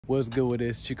What's good with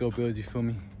this Chico builds, you feel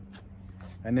me?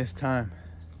 And this time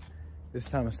I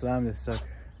slammed this sucker.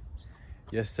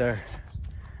 Yes sir.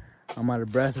 I'm out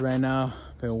of breath right now.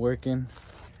 Been working,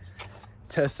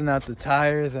 testing out the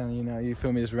tires, and you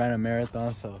feel me, just ran a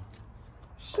marathon, so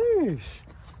sheesh.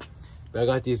 But I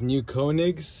got these new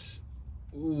Koenigs.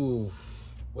 Ooh,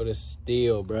 what a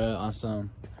steal, bruh. On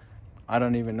some, I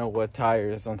don't even know what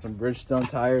tires, on some Bridgestone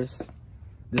tires.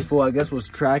 This fool, I guess, was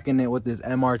tracking it with this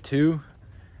MR2,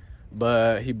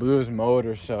 but he blew his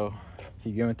motor, so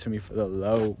he gave it to me for the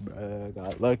low, bruh.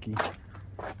 Got lucky.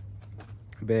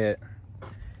 But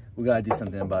we gotta do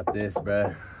something about this,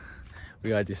 bruh. We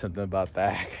gotta do something about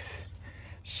that.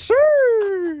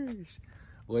 Sheesh.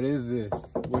 What is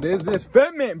this? What is this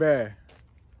fitment, bruh?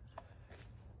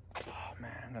 Oh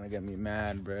man, gonna get me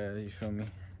mad, bruh. You feel me?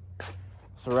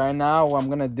 So right now, what I'm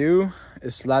gonna do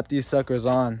is slap these suckers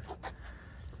on.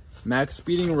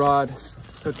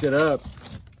 Maxspeedingrods hooked it up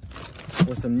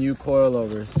with some new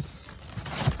coilovers.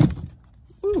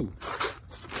 Ooh.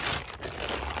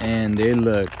 And they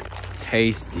look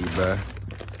tasty, bruh.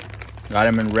 Got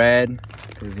them in red,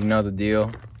 because you know the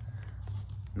deal.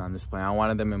 No, I'm just playing. I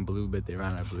wanted them in blue, but they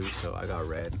ran out of blue, so I got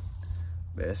red.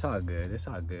 But it's all good. It's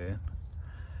all good.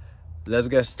 Let's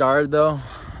get started, though.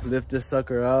 Lift this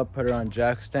sucker up, put her on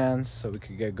jack stands so we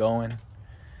could get going.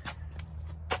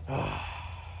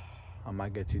 I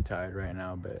might get too tired right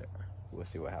now, but we'll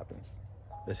see what happens.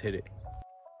 Let's hit it.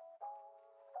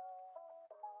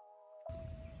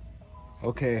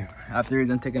 Okay, after you're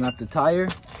done taking off the tire,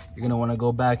 you're gonna wanna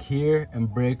go back here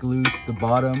and break loose the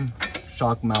bottom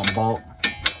shock mount bolt.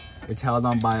 It's held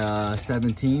on by a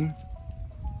 17.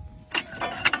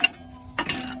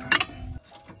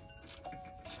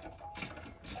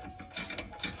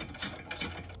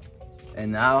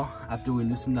 And now, after we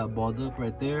loosen that bolt up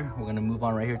right there, we're gonna move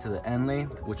on right here to the end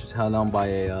length, which is held on by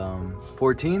a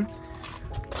 14.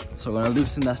 So we're gonna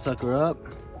loosen that sucker up,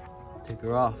 take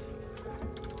her off.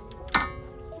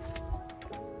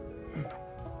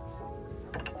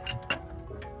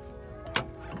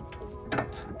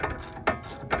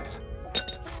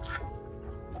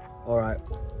 All right,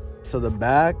 so the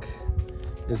back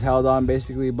is held on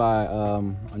basically by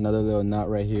another little nut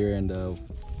right here and a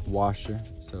washer.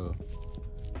 So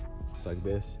it's like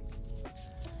this.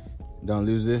 Don't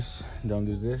lose this, don't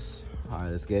lose this. All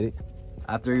right, let's get it.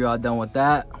 After you're all done with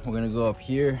that, we're gonna go up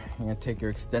here. You're gonna take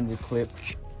your extended clip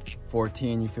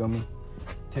 14, you feel me?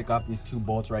 Take off these two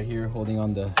bolts right here holding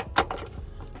on the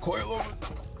coilover.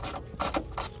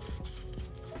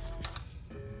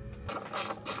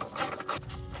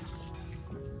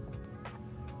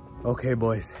 Okay,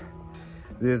 boys,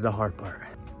 this is the hard part.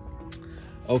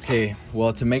 Okay,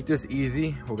 well, to make this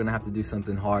easy, we're gonna have to do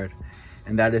something hard,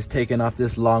 and that is taking off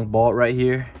this long bolt right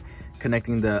here,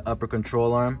 connecting the upper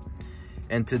control arm.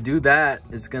 And to do that,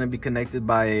 it's gonna be connected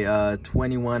by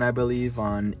 21, I believe,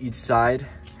 on each side,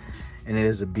 and it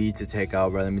is a beat to take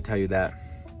out, bro, let me tell you that.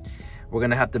 We're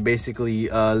gonna have to basically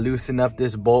loosen up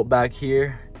this bolt back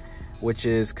here, which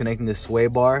is connecting the sway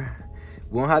bar.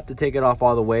 We won't have to take it off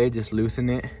all the way, just loosen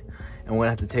it. And we're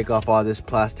gonna have to take off all this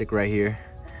plastic right here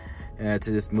to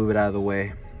just move it out of the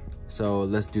way. So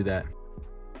let's do that.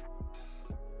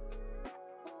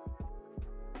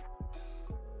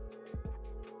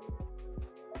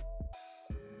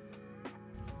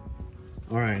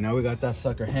 All right, now we got that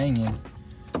sucker hanging.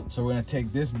 So we're gonna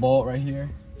take this bolt right here,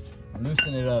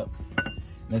 loosen it up.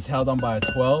 And it's held on by a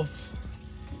 12.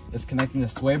 It's connecting the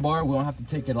sway bar. We don't have to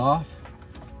take it off,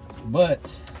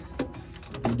 but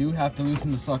we do have to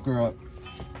loosen the sucker up.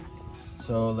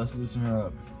 So let's loosen her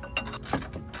up.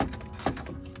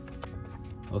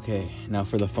 Okay, now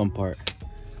for the fun part.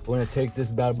 We're gonna take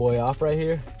this bad boy off right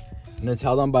here, and it's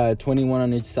held on by a 21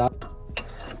 on each side.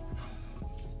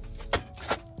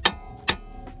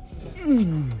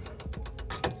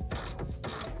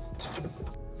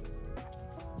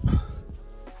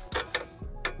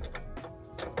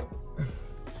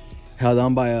 Held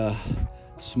on by a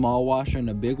small washer and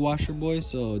a big washer, boys,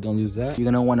 so don't lose that. You're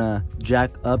gonna wanna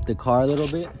jack up the car a little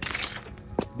bit,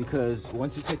 because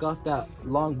once you take off that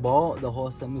long bolt, the whole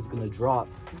assembly is gonna drop.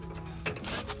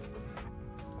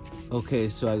 Okay,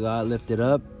 so I got it lifted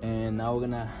up, and now we're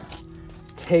gonna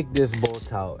take this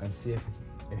bolt out and see if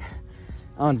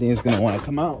I don't think it's gonna want to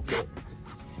come out, but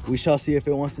we shall see if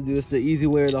it wants to do this the easy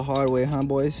way or the hard way, huh,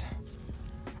 boys?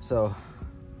 So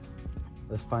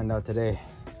let's find out today.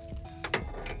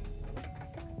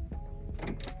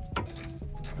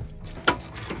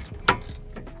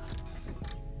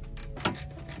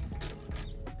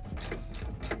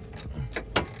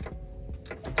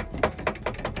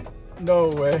 No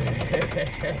way.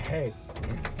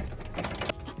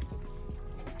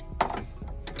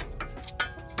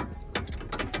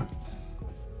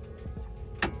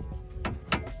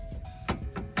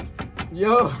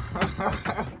 Yo.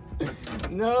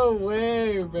 No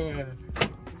way, man.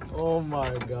 Oh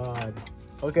my God.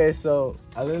 Okay, so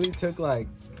I literally took like,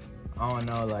 I don't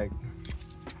know, like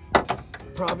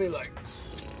probably like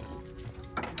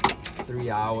 3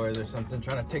 hours or something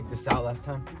trying to take this out last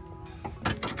time.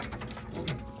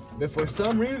 But for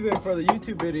some reason, for the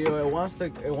YouTube video, it wants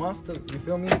to, you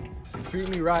feel me, treat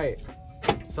me right.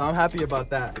 So I'm happy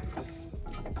about that.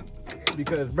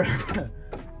 Because, bro,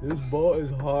 this bolt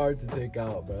is hard to take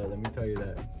out, bro. Let me tell you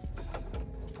that.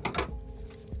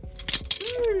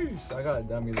 Sheesh, I got a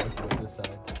dummy lucky with this side.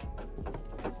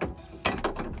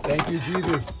 Thank you,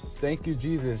 Jesus. Thank you,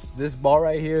 Jesus. This ball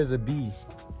right here is a B.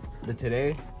 But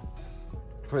today,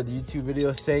 for the YouTube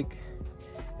video's sake,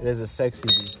 it is a sexy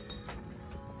B.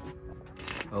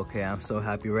 Okay, I'm so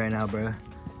happy right now, bro.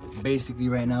 Basically,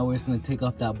 right now, we're just gonna take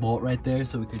off that bolt right there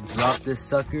so we could drop this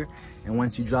sucker. And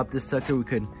once you drop this sucker, we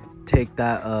could take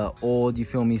that old, you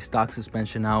feel me, stock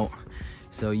suspension out.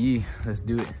 So yeah, let's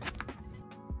do it.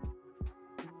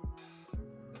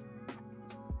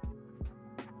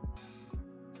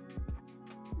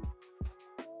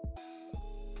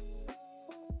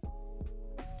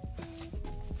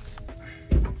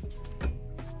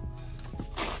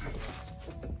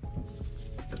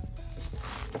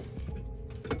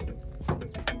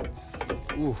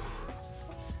 Ooh.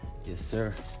 Yes,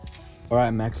 sir. All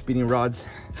right, Maxspeedingrods.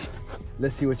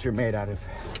 Let's see what you're made out of.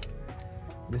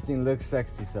 This thing looks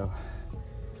sexy, so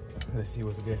let's see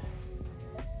what's good.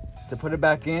 To put it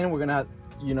back in, we're gonna have,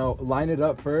 you know, line it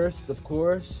up first, of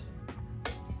course.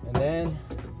 And then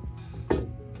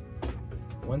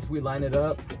once we line it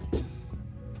up,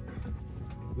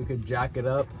 we could jack it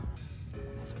up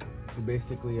to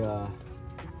basically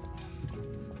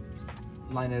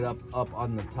line it up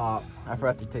on the top. I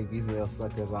forgot to take these little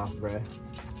suckers off, bruh.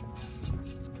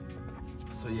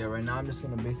 So yeah, right now I'm just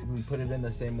gonna basically put it in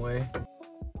the same way.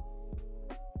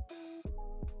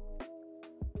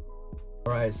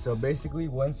 All right, so basically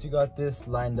once you got this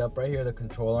lined up right here, the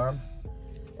control arm,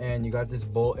 and you got this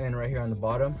bolt in right here on the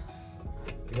bottom,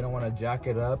 you're gonna wanna jack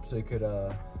it up so you could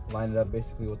line it up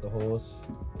basically with the holes.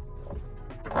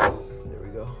 There we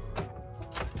go.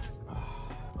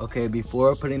 Okay,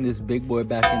 before putting this big boy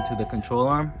back into the control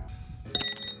arm,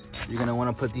 you're gonna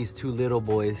wanna put these two little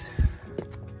boys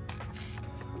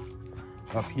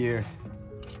up here.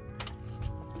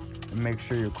 And make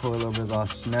sure your coilovers all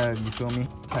snug, you feel me?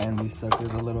 Tighten these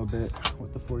suckers a little bit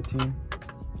with the 14.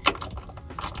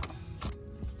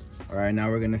 All right, now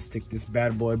we're gonna stick this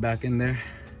bad boy back in there.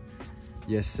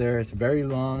 Yes, sir, it's very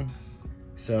long.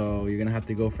 So you're gonna have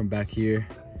to go from back here.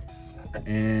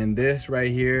 And this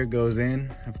right here goes in,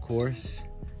 of course.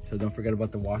 So don't forget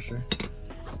about the washer.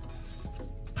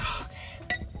 Okay.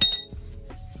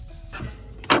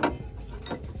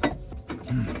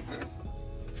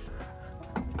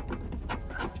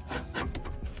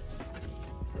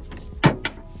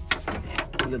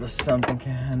 A little something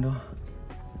can handle.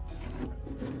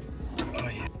 Oh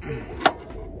yeah.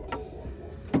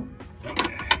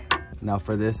 Okay. Now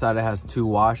for this side, it has two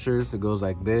washers. It goes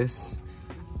like this,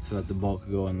 so that the bolt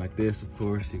could go in like this, of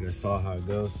course. You guys saw how it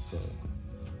goes, so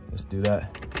let's do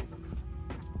that.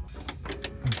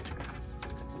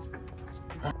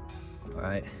 All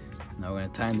right, now we're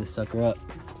gonna tighten this sucker up.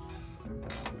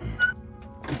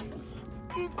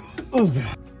 Oh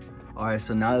God. All right,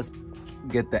 so now let's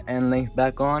get the end length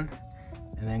back on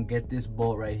and then get this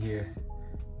bolt right here.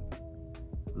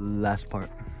 Last part.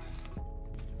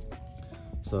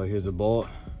 So here's a bolt,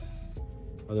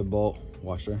 other bolt,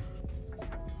 washer.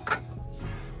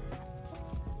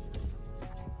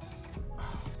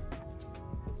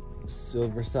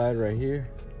 Silver side right here.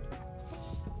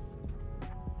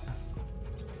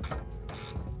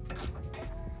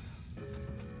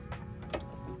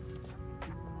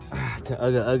 To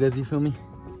uggas, you feel me?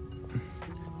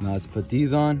 Now let's put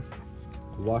these on,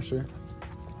 the washer.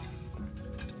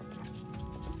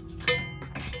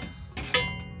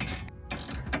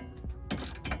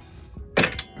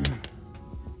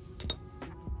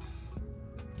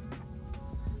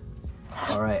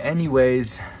 All right,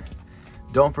 anyways,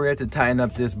 don't forget to tighten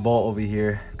up this bolt over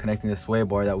here, connecting the sway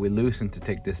bar that we loosened to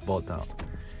take this bolt out.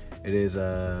 It is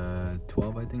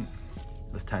 12, I think.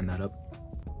 Let's tighten that up.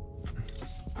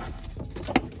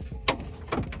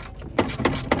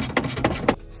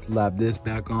 Slap this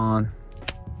back on.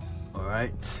 All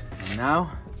right, and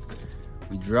now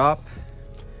we drop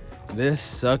this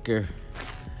sucker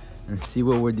and see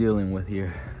what we're dealing with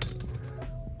here.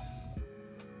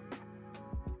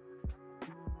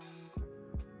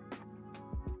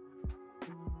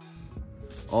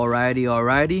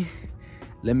 Alrighty,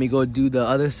 let me go do the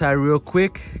other side real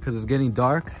quick because it's getting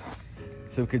dark.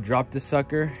 so we could drop this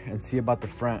sucker and see about the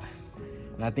front.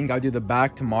 And I think I'll do the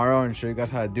back tomorrow and show you guys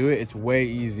how to do it. It's way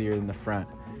easier than the front.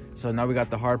 So now we got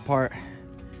the hard part.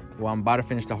 Well, I'm about to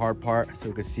finish the hard part so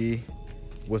we can see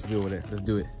what's good with it. Let's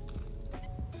do it.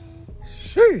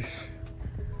 Sheesh.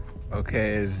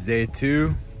 Okay, it's day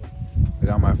 2. I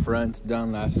got my fronts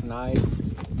done last night.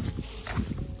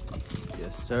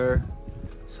 Yes, sir.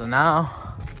 So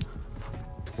now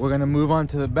we're gonna move on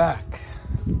to the back.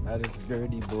 That is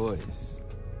dirty, boys.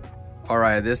 All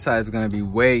right, this side is gonna be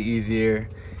way easier.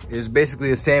 It's basically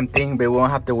the same thing, but we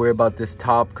won't have to worry about this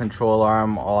top control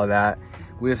arm, all that.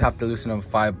 We just have to loosen up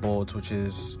 5 bolts, which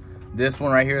is this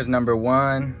one right here is number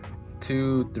 1,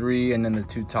 2, 3, and then the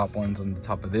 2 top ones on the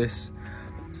top of this.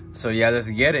 So yeah, let's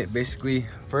get it. Basically,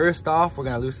 first off, we're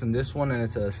gonna loosen this one, and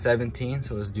it's a 17,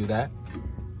 so let's do that.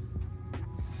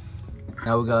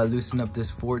 Now we gotta loosen up this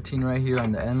 14 right here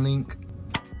on the end link.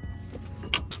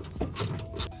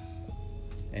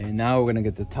 And now we're gonna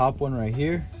get the top one right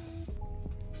here.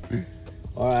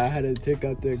 All right, I had to take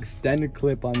out the extended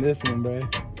clip on this one, bro.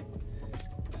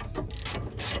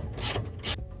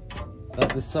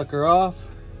 Got the sucker off.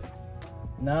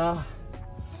 Now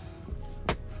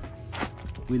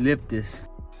we lift this.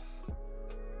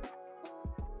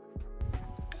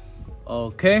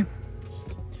 Okay,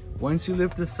 once you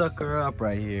lift the sucker up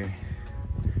right here,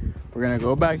 we're gonna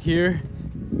go back here,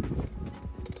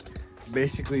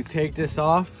 basically take this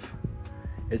off.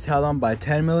 It's held on by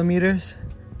 10 millimeters,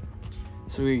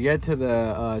 so we get to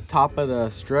the top of the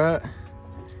strut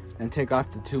and take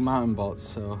off the 2 mountain bolts.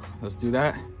 So let's do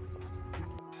that.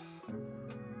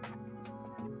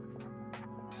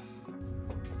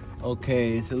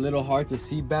 Okay, it's a little hard to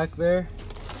see back there,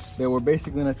 but we're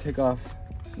basically gonna take off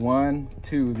 1,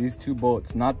 2, these 2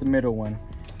 bolts, not the middle one.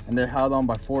 And they're held on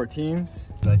by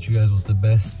 14s. Got you guys with the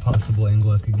best possible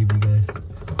angle I could give you guys. So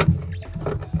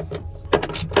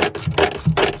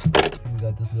we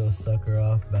got this little sucker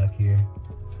off back here.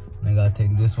 And I gotta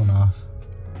take this one off.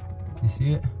 You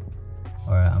see it?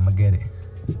 All right, I'm gonna get it.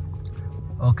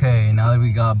 Okay, now that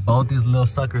we got both these little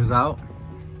suckers out,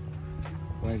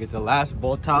 we're gonna get the last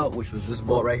bolt out, which was this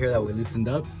bolt right here that we loosened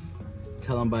up. It's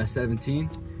held on by a 17.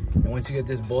 And once you get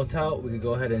this bolt out, we can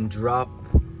go ahead and drop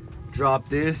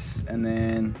this and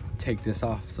then take this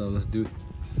off. So let's do it.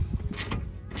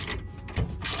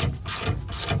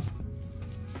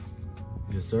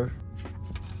 Yes, sir.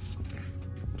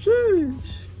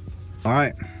 Sheesh. All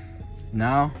right,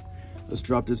 now let's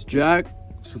drop this jack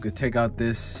so we can take out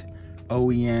this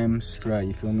OEM strut,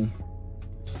 you feel me?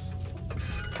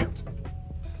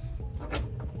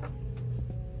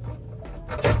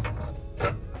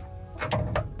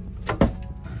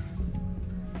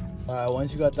 All right,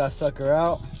 once you got that sucker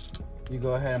out, you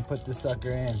go ahead and put the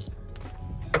sucker in.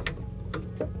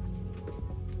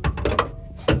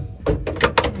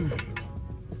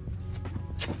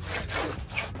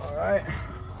 All right,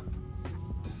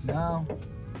 now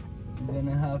you're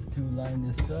gonna have to line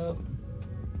this up.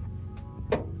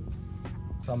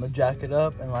 So I'm gonna jack it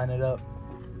up and line it up.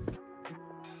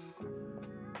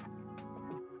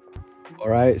 All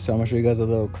right, so I'm gonna show you guys a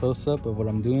little close up of what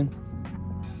I'm doing.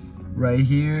 Right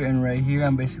here and right here,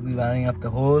 I'm basically lining up the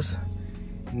holes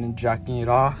and then jacking it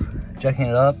up.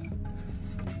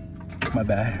 My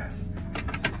bad.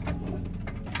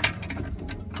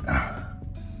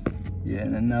 Yeah,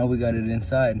 and then now we got it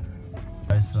inside. All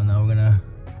right, so now we're gonna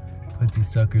put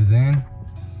these suckers in.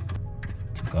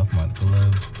 Took off my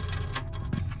gloves.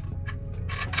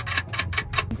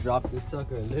 Drop this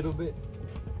sucker a little bit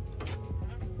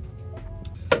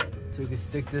so we can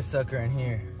stick this sucker in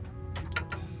here.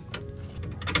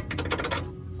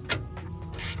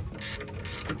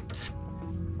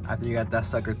 After you got that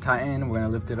sucker tightened, we're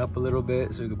gonna lift it up a little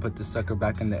bit so we can put the sucker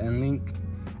back in the end link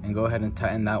and go ahead and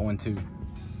tighten that one too.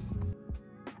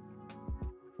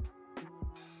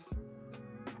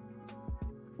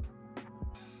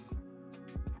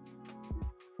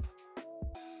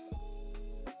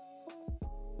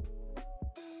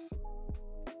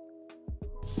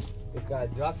 Just gotta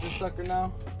drop this sucker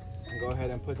now and go ahead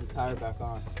and put the tire back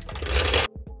on.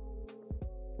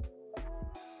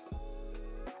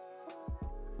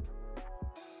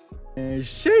 And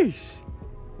sheesh.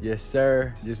 Yes,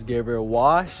 sir. Just gave her a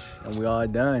wash and we all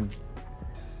done.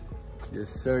 Yes,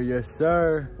 sir. Yes,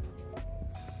 sir.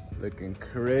 Looking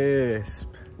crisp.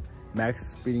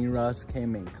 Maxspeedingrods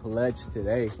came in clutch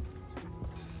today.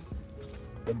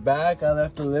 The back I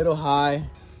left a little high.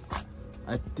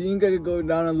 I think I could go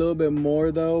down a little bit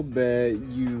more though, but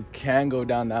you can't go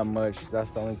down that much.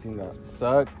 That's the only thing that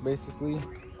sucked basically.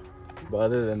 But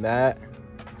other than that,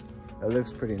 it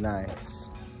looks pretty nice.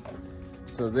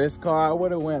 So this car, I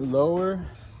would have went lower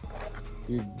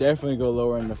You definitely go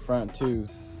lower in the front too.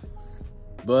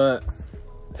 But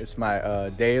it's my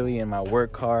daily and my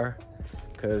work car,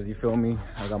 cause you feel me,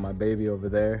 I got my baby over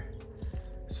there.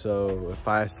 So if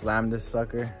I slam this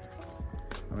sucker,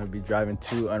 I'm gonna be driving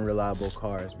 2 unreliable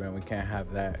cars, man. We can't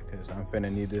have that, cause I'm finna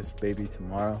need this baby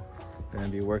tomorrow. I'm gonna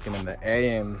be working in the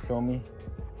AM, you feel me?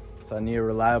 So I need a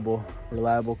reliable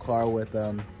car with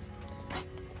a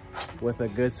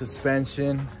good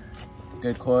suspension,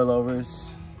 good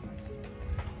coilovers,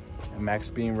 and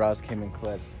Maxspeedingrods came in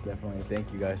clutch. Definitely,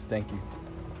 thank you guys, thank you.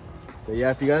 But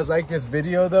yeah, if you guys like this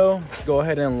video though, go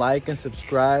ahead and like and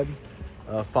subscribe.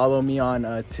 Follow me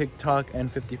on TikTok,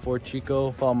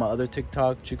 N54Chico. Follow my other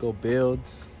TikTok, Chico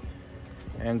Builds.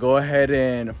 And go ahead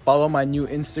and follow my new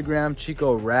Instagram,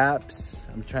 Chico Raps.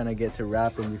 I'm trying to get to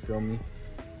rapping, you feel me?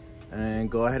 And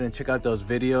go ahead and check out those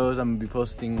videos. I'm gonna be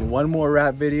posting 1 more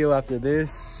rap video after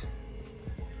this.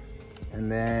 And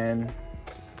then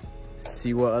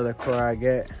see what other car I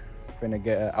get.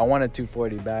 I want a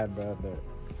 240 bad, bro, but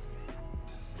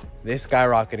they're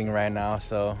skyrocketing right now,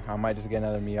 so I might just get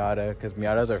another Miata, because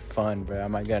Miatas are fun, bro. I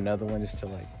might get another one just to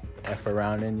like F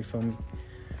around in, you feel me?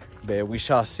 But we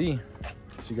shall see.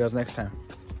 See you guys next time.